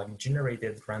of the like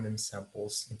generated random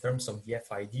samples in terms of the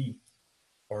FID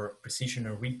or precision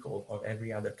and recall or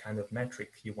every other kind of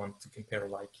metric you want to compare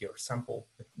like your sample,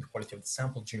 the quality of the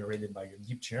sample generated by your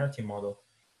deep generative model.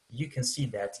 You can see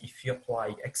that if you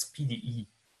apply XPDE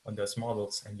on those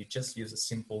models and you just use a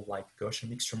simple like Gaussian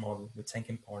mixture model with 10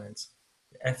 components,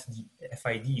 the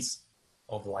FIDs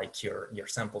of like your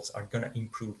samples are gonna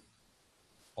improve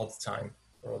all the time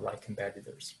for like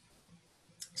competitors.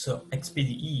 So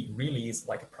XPDE really is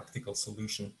like a practical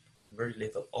solution, very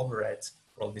little overhead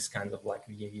for all these kinds of like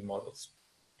VAE models.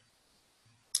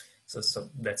 So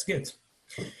that's good.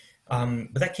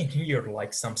 But I can hear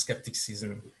like some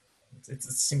skepticism. It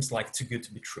seems like too good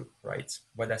to be true, right?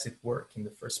 Why does it work in the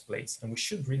first place? And we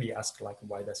should really ask like,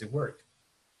 why does it work?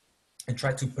 And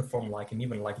try to perform like an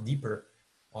even like deeper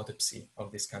autopsy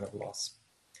of this kind of loss.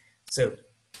 So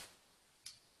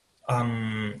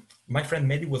my friend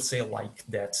Mehdi will say like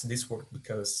that this worked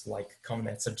because like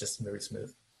comments are just very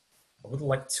smooth. I would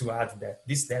like to add that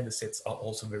these data sets are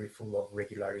also very full of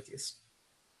regularities.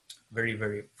 Very,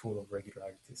 very full of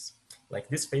regularities. Like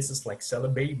these spaces like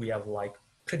Celebi, we have like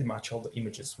pretty much all the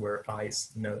images where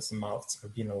eyes, nose, and mouths are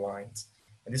being aligned.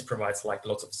 And this provides like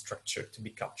lots of structure to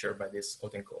be captured by these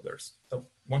autoencoders. So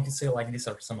one can say like these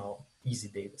are somehow easy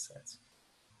data sets.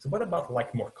 So what about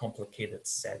like more complicated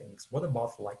settings? What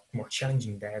about like more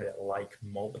challenging data like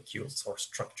molecules or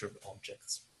structured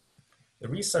objects?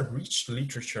 There is a rich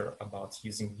literature about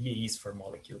using VAEs for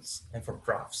molecules and for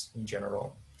graphs in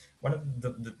general. One of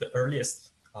the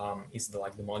earliest is the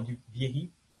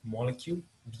molecule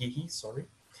VAE, sorry.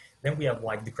 Then we have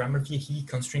like the grammar VAE,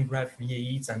 constraint graph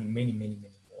VAEs, and many, many,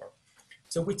 many more.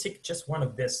 So we take just one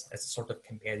of this as a sort of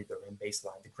competitor and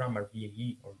baseline, the grammar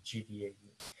VAE or GVAE.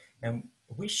 And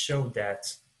we show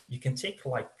that you can take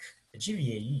like a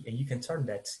GVAE, and you can turn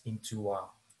that into a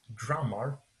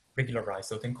grammar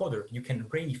regularized autoencoder. You can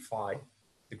reify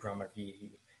the grammar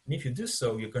VAE. And if you do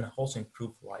so, you're going to also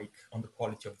improve like on the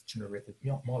quality of the generated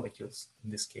molecules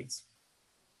in this case.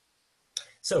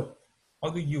 So how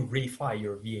do you reify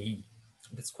your VAE?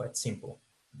 That's quite simple.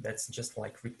 That's just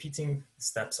like repeating the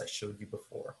steps I showed you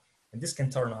before. And this can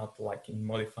turn out like in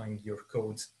modifying your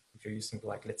code if you're using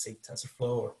like, let's say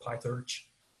TensorFlow or PyTorch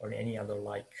or any other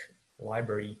like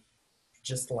library,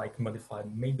 just like modify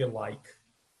maybe like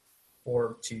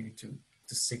 4 to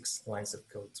 6 lines of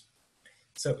code.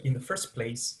 So in the first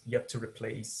place, you have to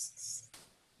replace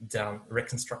the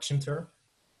reconstruction term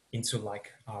into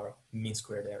like our mean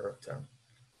squared error term.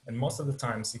 And most of the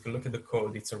times, if you look at the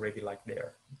code, it's already like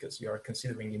there because you are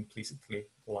considering implicitly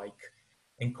like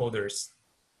encoders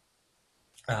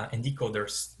and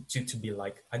decoders to be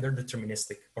like either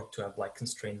deterministic or to have like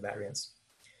constrained variance.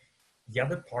 The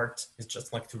other part is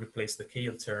just like to replace the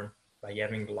KL term by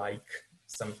having like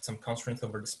some constraint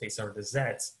over the space or the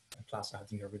Z's and plus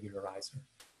adding a regularizer.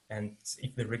 And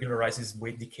if the regularizer is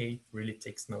weight decay, really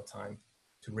takes no time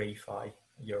to reify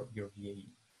your VAE.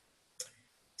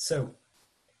 So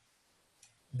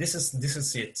this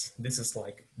is it. This is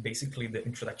like basically the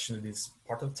introduction to this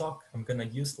part of the talk. I'm gonna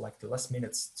use like the last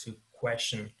minutes to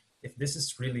question if this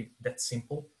is really that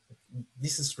simple.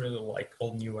 This is really like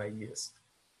all new ideas.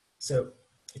 So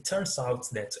it turns out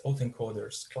that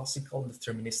autoencoders, classical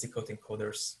deterministic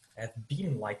autoencoders, have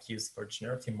been like used for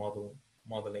generative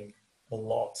modeling a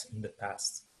lot in the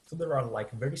past. So there are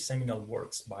like very seminal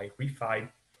works by Rifaid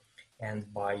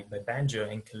and by Banjo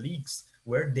and colleagues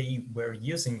where they were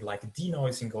using like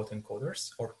denoising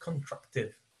autoencoders or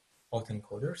constructive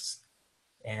autoencoders.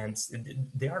 And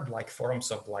they are like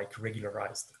forms of like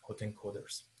regularized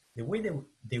autoencoders. The way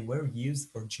they were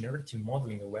used for generative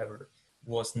modeling, however,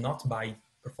 was not by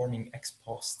performing ex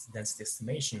post density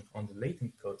estimation on the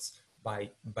latent codes,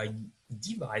 by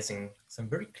devising some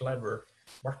very clever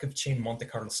Markov chain Monte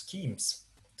Carlo schemes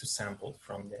to sample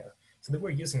from there. So they were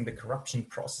using the corruption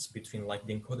process between like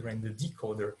the encoder and the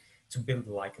decoder to build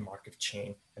like a Markov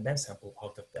chain and then sample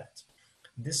out of that.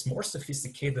 This more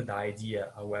sophisticated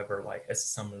idea, however, like has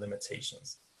some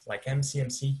limitations. Like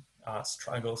MCMC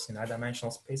struggles in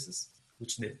high-dimensional spaces,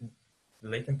 which the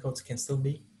latent codes can still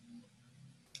be.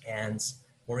 And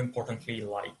more importantly,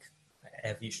 like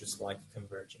have issues like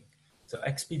converging. So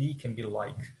XPD can be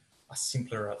like a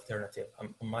simpler alternative,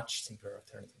 a much simpler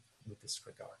alternative with this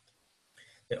regard.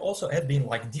 There also have been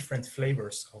like different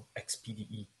flavors of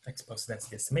XPDE, ex post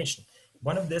density estimation.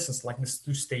 One of this is like this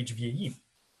two-stage VAE.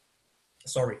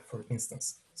 Sorry, for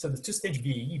instance. So the two-stage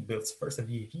VAE builds first a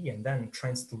VAE and then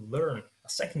tries to learn a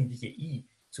second VAE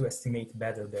to estimate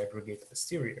better the aggregate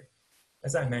posterior.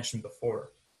 As I mentioned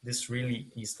before, this really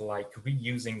is like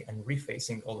reusing and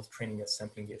refacing all the training and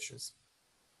sampling issues.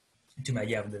 You might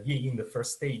have the VAE in the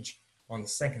first stage on the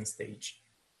second stage.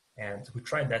 And we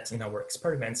tried that in our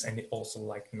experiments and it also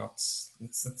like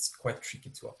it's quite tricky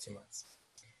to optimize.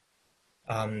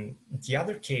 The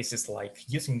other case is like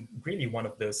using really one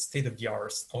of the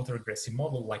state-of-the-art autoregressive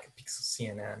model like a pixel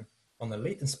CNN on a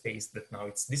latent space that now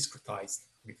it's discretized,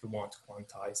 if you want,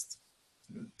 quantized,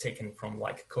 taken from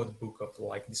like a code book of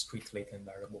like discrete latent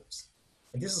variables.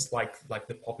 And this is like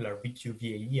the popular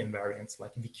VQ-VAE invariants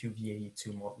like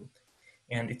VQ-VAE2 model.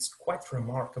 And it's quite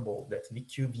remarkable that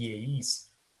VQ-VAEs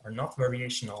are not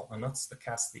variational, are not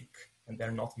stochastic, and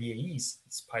they're not VAEs,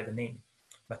 despite the name.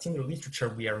 But in the literature,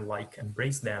 we are like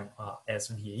embrace them as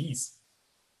VAEs.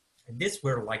 And these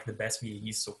were like the best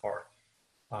VAEs so far.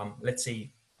 Let's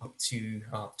say up to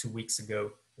 2 weeks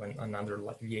ago, when another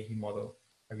like VAE model,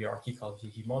 a hierarchical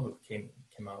VAE model came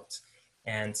out.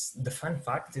 And the fun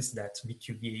fact is that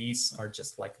VQ VAEs are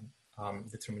just like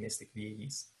deterministic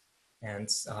VAEs. And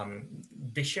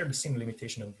they share the same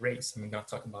limitation of race. I'm going to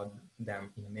talk about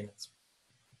them in a minute.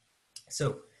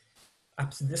 So up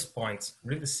to this point,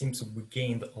 really seems we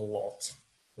gained a lot,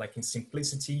 like in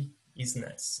simplicity,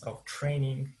 easiness of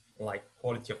training, like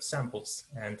quality of samples,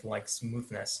 and like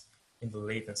smoothness in the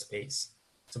latent space.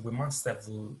 So we must have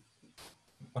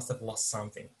lost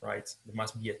something, right? There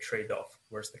must be a trade-off.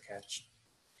 Where's the catch?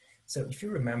 So if you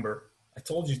remember, I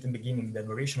told you at the beginning that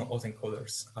variational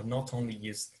autoencoders are not only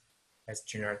used as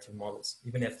generative models,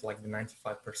 even if like the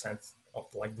 95% of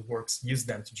like the works use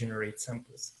them to generate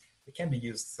samples. They can be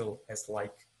used still as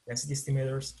like density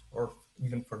estimators or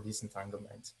even for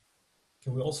disentanglement.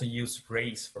 Can we also use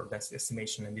RAEs for density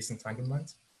estimation and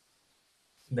disentanglement?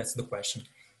 That's the question.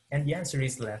 And the answer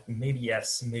is that maybe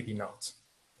yes, maybe not.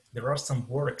 There are some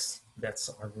works that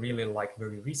are really like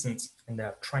very recent and they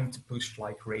are trying to push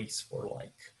like RAEs for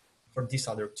these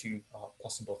other two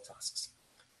possible tasks.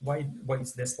 why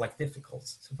is this like difficult?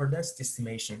 So for density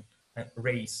estimation,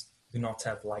 RAEs do not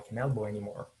have like an elbow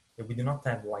anymore. We do not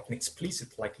have like an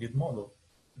explicit likelihood model.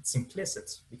 It's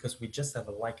implicit because we just have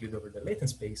a likelihood over the latent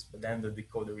space, but then the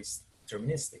decoder is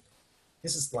deterministic.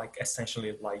 This is like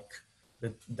essentially like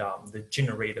the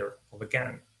generator of a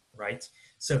GAN, right?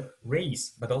 So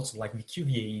RAEs, but also like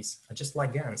VAEs are just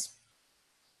like GANs.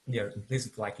 They are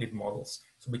implicit likelihood models.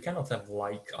 So we cannot have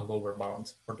like a lower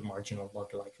bound for the marginal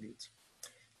log likelihood.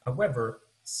 However,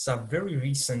 some very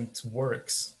recent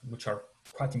works, which are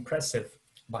quite impressive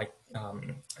by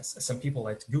some people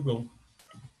at Google,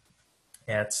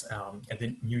 at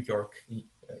the New York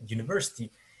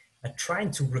University,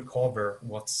 trying to recover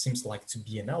what seems like to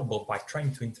be an elbow by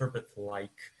trying to interpret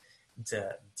like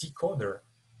the decoder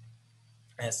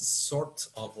as a sort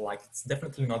of like, it's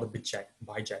definitely not a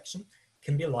bijection,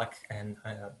 can be like an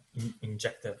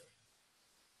injective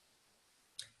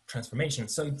transformation.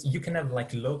 So you can have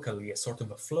like locally a sort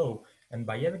of a flow, and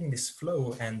by having this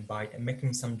flow and by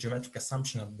making some geometric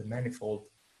assumption of the manifold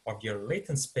of your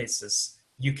latent spaces,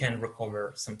 you can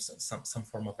recover some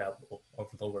form of elbow of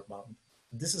lower bound.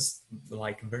 This is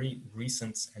like very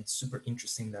recent and super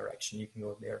interesting direction. You can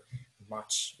go there.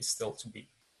 Much is still to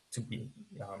be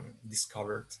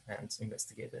discovered and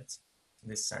investigated in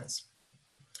this sense.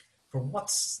 For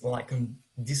what's like a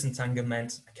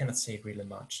disentanglement, I cannot say really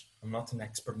much. I'm not an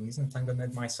expert in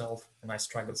disentanglement myself, and I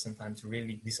struggle sometimes to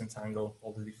really disentangle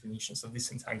all the definitions of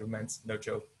disentanglement. No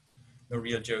joke, no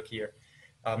real joke here.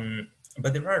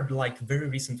 But there are like very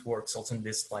recent works also in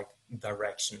this like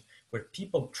direction, where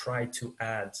people try to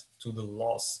add to the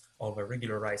loss of a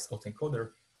regularized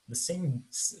autoencoder the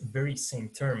very same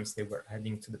terms they were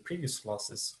adding to the previous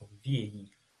losses of VAE,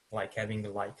 like having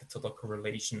like a total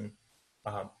correlation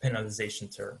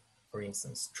penalization term, for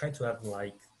instance. Try to have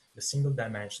like the single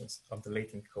dimensions of the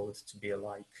latent code to be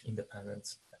like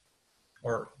independent,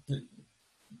 or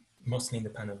mostly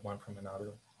independent one from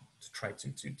another, to try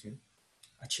to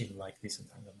achieve like this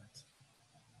entanglement.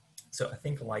 So I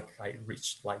think like I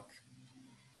reached like,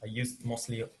 I used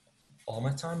mostly all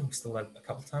my time, we still have a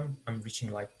couple time, I'm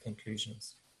reaching like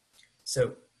conclusions.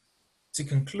 So to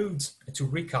conclude, to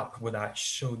recap what I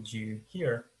showed you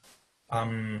here,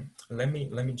 let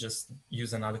me just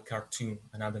use another cartoon,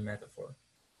 another metaphor.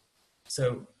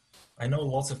 So I know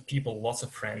lots of people, lots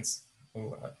of friends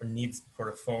who need for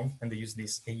a phone, and they use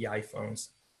these AI phones,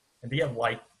 and they have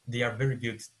like, they are very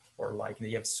good for like,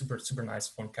 they have super nice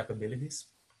phone capabilities.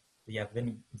 They have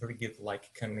very good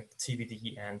like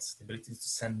connectivity and the ability to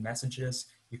send messages.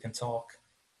 You can talk,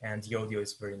 and the audio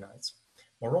is very nice.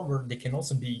 Moreover, they can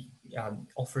also be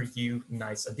offer you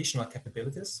nice additional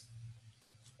capabilities,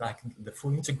 like the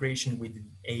full integration with the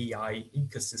AI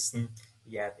ecosystem.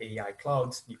 You have AI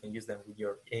clouds, you can use them with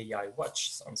your AI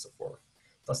watch, so on and so forth.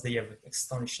 Plus they have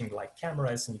astonishing like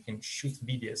cameras, and you can shoot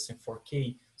videos in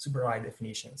 4K, super high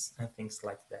definitions, and things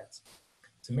like that.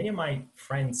 So many of my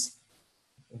friends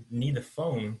need a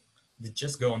phone, they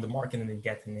just go on the market and they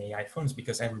get an AI phones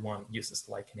because everyone uses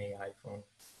like an AI phone.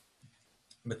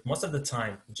 But most of the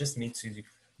time, you just need to do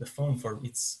the phone for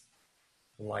its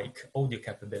like audio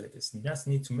capabilities. You just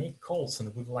need to make calls,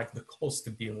 and would like the calls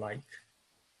to be like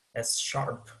as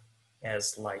sharp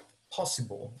as like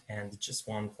possible, and just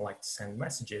want like to send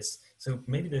messages. So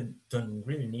maybe they don't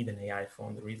really need an AI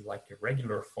phone, they really like a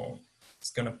regular phone.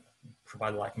 It's gonna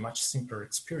provide like a much simpler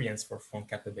experience for phone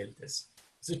capabilities.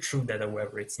 Is it true that,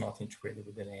 however, it's not integrated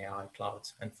with an AI cloud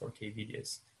and 4K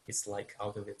videos? It's like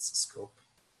out of its scope.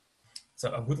 So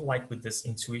I would like, with this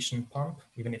intuition pump,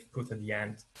 even if put at the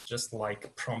end, just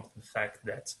like prompt the fact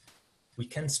that we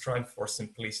can strive for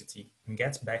simplicity and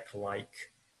get back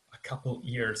like a couple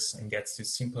years and get to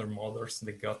simpler models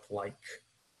that got like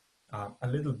a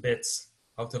little bit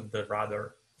out of the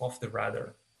radar, off the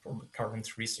radar for the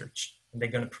current research. And they're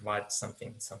going to provide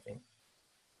something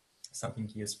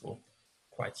useful,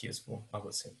 quite useful, I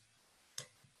would say.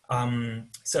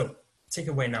 So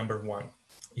takeaway number one,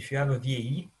 if you have a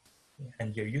VAE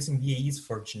and you're using VAEs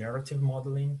for generative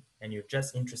modeling, and you're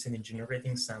just interested in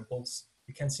generating samples,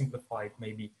 you can simplify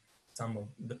maybe some of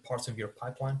the parts of your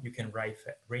pipeline. You can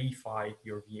reify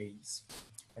your VAEs.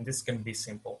 And this can be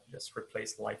simple. Just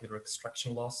replace like the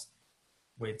extraction loss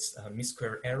with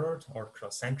mis-square error or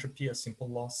cross entropy, a simple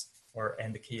loss,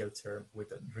 and the KL term with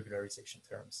the regularization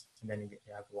terms. And then you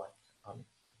have like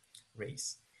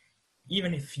RAEs.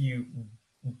 Even if you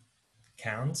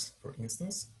count, for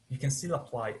instance, you can still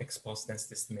apply ex-post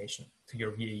density estimation to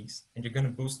your VAEs, and you're going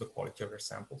to boost the quality of your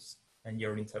samples and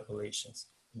your interpolations.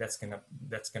 That's gonna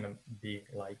be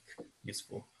like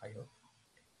useful, I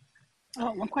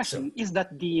hope. One question, is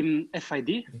that the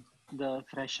FID, the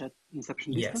threshold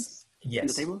inception distance? Yes. In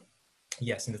the table?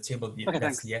 Yes, in the table, Okay,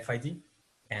 that's thanks. the FID.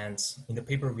 And in the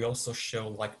paper, we also show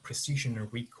like precision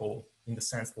and recall in the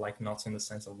sense, like not in the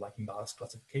sense of like imbalance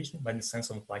classification, but in the sense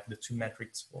of like the two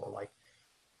metrics for like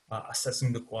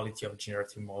assessing the quality of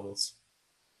generative models.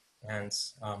 And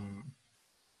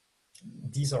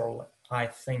these are, I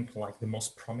think, like the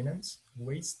most prominent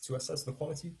ways to assess the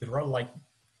quality. There are like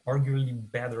arguably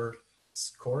better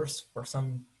scores for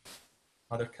some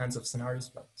other kinds of scenarios,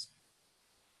 but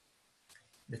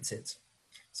that's it.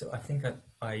 So I think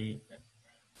I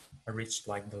reached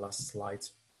like the last slide.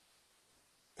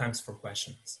 Thanks for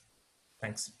questions.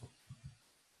 Thanks.